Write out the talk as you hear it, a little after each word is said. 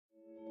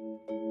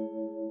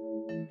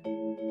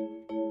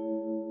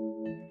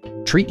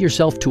Treat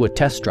yourself to a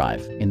test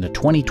drive in the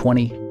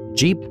 2020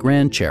 Jeep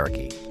Grand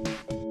Cherokee.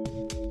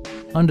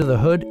 Under the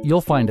hood,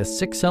 you'll find a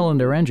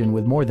 6-cylinder engine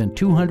with more than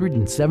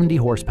 270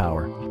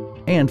 horsepower.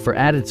 And for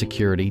added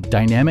security,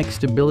 dynamic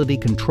stability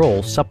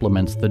control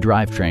supplements the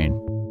drivetrain.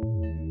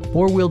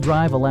 4-wheel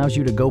drive allows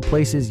you to go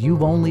places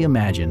you've only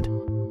imagined.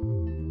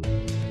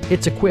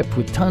 It's equipped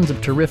with tons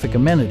of terrific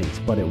amenities,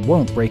 but it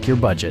won't break your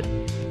budget,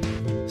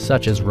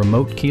 such as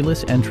remote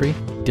keyless entry,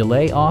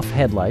 delay-off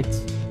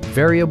headlights,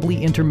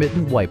 variably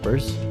intermittent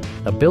wipers,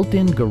 a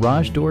built-in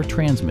garage door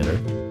transmitter,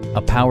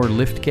 a power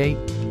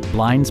liftgate,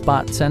 blind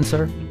spot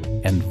sensor,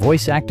 and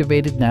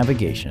voice-activated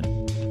navigation.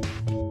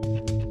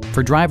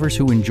 For drivers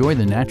who enjoy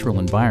the natural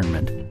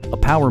environment, a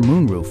power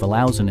moonroof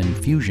allows an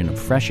infusion of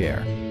fresh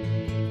air.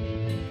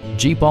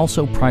 Jeep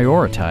also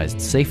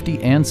prioritized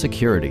safety and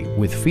security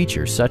with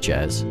features such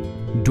as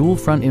dual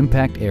front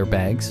impact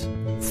airbags,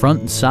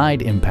 front and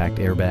side impact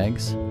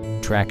airbags,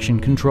 traction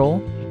control,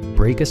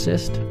 brake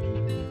assist,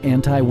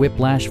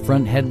 anti-whiplash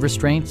front head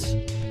restraints,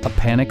 a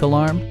panic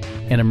alarm,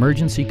 an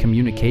emergency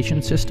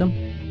communication system,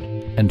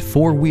 and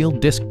 4-wheel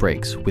disc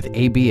brakes with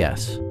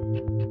ABS.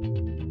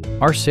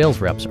 Our sales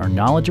reps are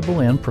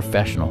knowledgeable and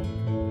professional.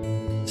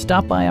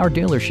 Stop by our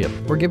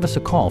dealership or give us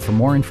a call for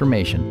more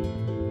information.